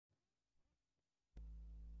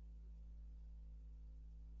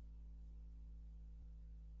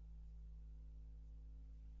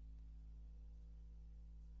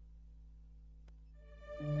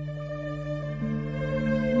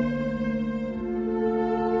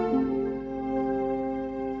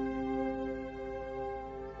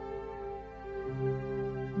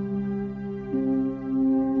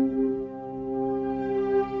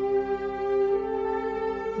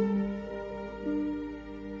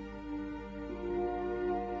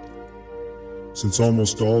Since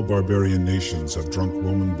almost all barbarian nations have drunk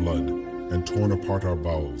Roman blood and torn apart our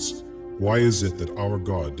bowels, why is it that our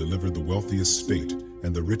God delivered the wealthiest state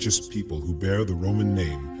and the richest people who bear the Roman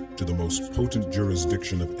name to the most potent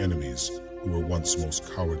jurisdiction of enemies who were once most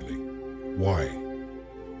cowardly? Why?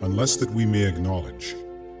 Unless that we may acknowledge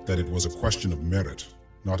that it was a question of merit,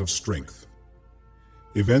 not of strength.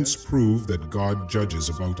 Events prove that God judges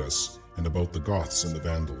about us and about the Goths and the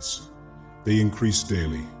Vandals. They increase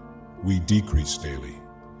daily, we decrease daily.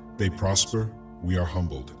 They prosper, we are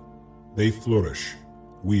humbled. They flourish,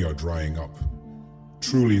 we are drying up.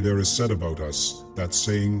 Truly there is said about us that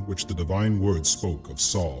saying which the divine word spoke of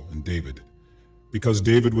Saul and David. Because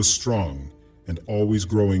David was strong and always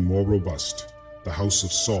growing more robust, the house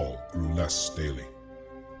of Saul grew less daily.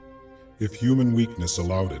 If human weakness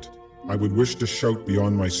allowed it, I would wish to shout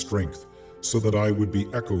beyond my strength, so that I would be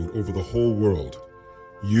echoed over the whole world.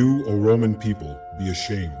 You, O Roman people, be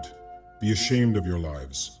ashamed. Be ashamed of your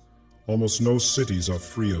lives. Almost no cities are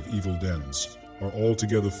free of evil dens, are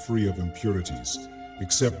altogether free of impurities,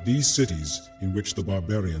 except these cities in which the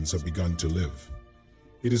barbarians have begun to live.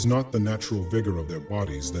 It is not the natural vigor of their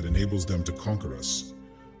bodies that enables them to conquer us,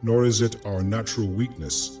 nor is it our natural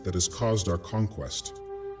weakness that has caused our conquest.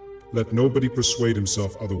 Let nobody persuade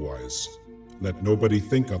himself otherwise. Let nobody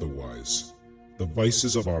think otherwise. The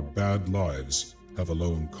vices of our bad lives have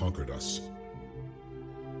alone conquered us.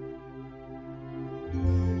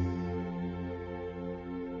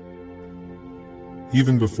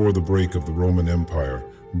 Even before the break of the Roman Empire,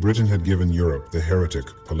 Britain had given Europe the heretic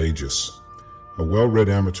Pelagius. A well-read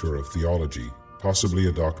amateur of theology, possibly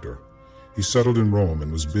a doctor, he settled in Rome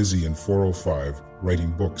and was busy in 405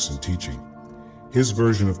 writing books and teaching. His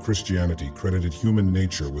version of Christianity credited human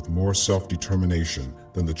nature with more self-determination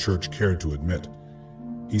than the Church cared to admit.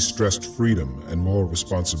 He stressed freedom and moral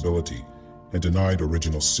responsibility and denied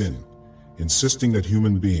original sin, insisting that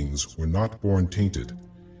human beings were not born tainted.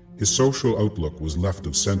 His social outlook was left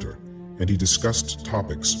of center, and he discussed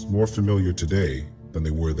topics more familiar today than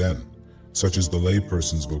they were then, such as the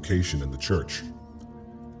layperson's vocation in the church.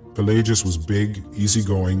 Pelagius was big,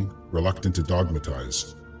 easygoing, reluctant to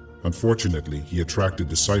dogmatize. Unfortunately, he attracted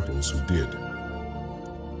disciples who did.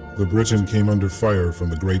 The Briton came under fire from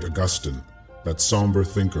the great Augustine, that somber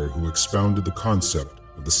thinker who expounded the concept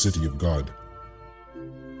of the city of God.